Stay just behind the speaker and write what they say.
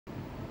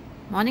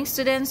Morning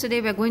students, today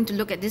we're going to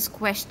look at this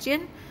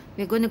question.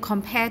 We're going to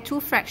compare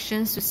two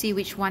fractions to see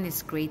which one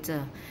is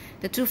greater.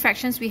 The two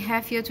fractions we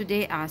have here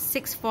today are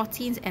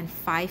 6/14 and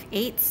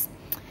 5/8.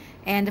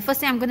 And the first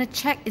thing I'm going to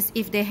check is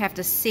if they have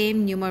the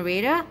same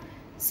numerator,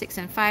 6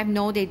 and 5.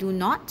 No, they do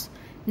not.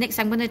 Next,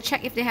 I'm going to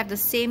check if they have the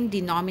same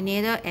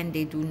denominator, and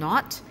they do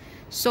not.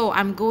 So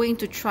I'm going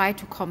to try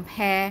to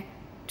compare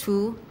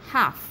to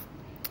half.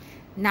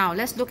 Now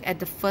let's look at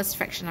the first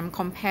fraction. I'm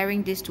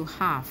comparing this to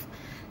half.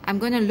 I'm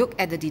going to look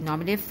at the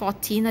denominator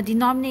 14. The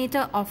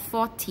denominator of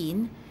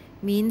 14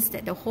 means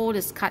that the whole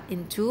is cut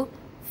into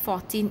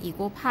 14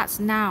 equal parts.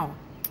 Now,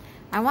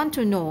 I want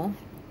to know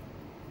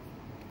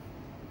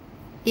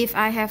if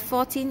I have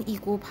 14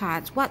 equal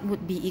parts, what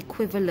would be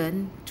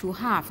equivalent to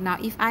half? Now,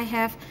 if I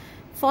have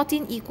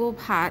 14 equal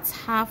parts,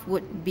 half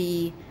would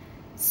be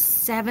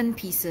 7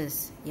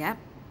 pieces. Yep.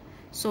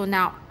 So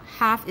now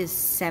half is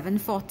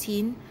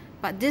 7/14.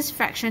 But this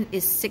fraction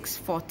is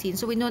 6/14.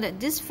 So we know that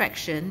this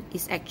fraction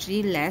is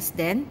actually less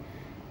than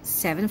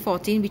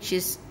 7/14, which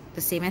is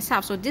the same as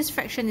half. So this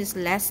fraction is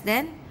less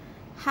than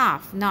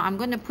half. Now I'm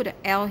going to put an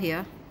L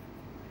here,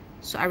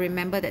 so I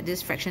remember that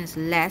this fraction is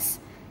less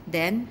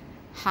than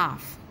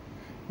half.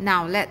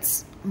 Now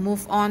let's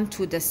move on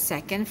to the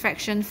second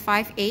fraction,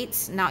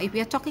 5/8. Now if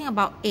we are talking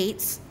about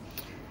eighths,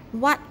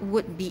 what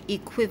would be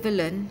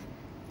equivalent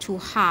to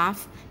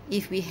half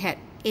if we had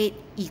 8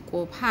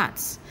 equal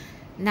parts?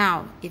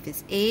 Now, if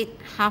it's 8,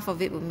 half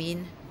of it would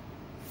mean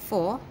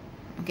 4.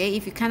 Okay,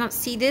 if you cannot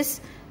see this,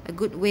 a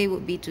good way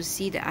would be to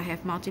see that I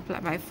have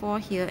multiplied by 4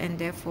 here, and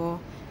therefore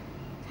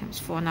times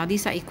 4. Now,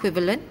 these are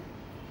equivalent.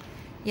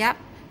 Yep.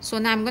 So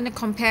now I'm going to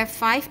compare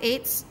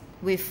 5/8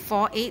 with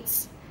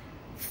 4/8.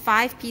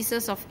 5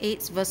 pieces of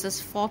 8s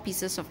versus 4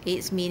 pieces of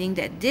 8s, meaning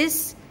that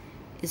this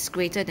is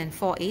greater than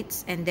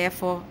 4/8, and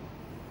therefore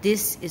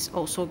this is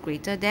also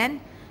greater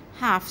than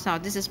half. Now,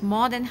 this is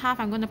more than half.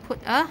 I'm going to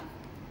put a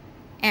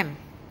M.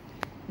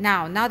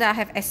 Now that I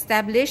have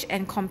established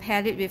and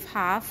compared it with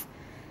half,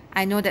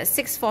 I know that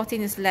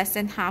 6/14 is less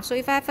than half. So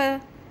if I have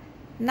a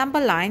number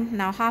line,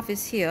 now half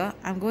is here,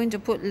 I'm going to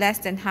put less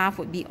than half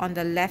would be on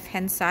the left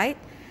hand side.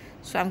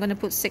 So I'm going to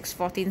put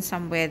 6/14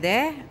 somewhere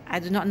there. I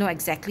do not know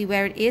exactly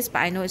where it is, but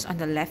I know it's on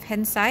the left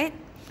hand side.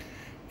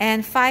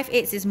 And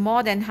 5/8 is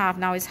more than half.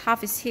 Now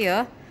half is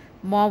here,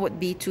 more would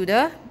be to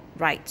the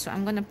right. So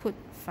I'm going to put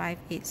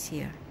 5/8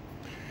 here.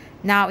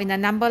 Now, in the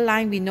number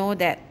line, we know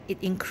that it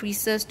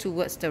increases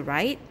towards the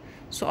right.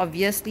 So,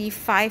 obviously,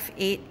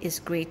 5/8 is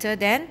greater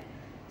than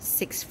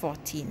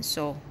 6/14.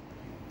 So,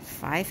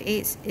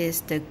 5/8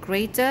 is the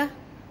greater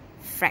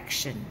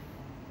fraction.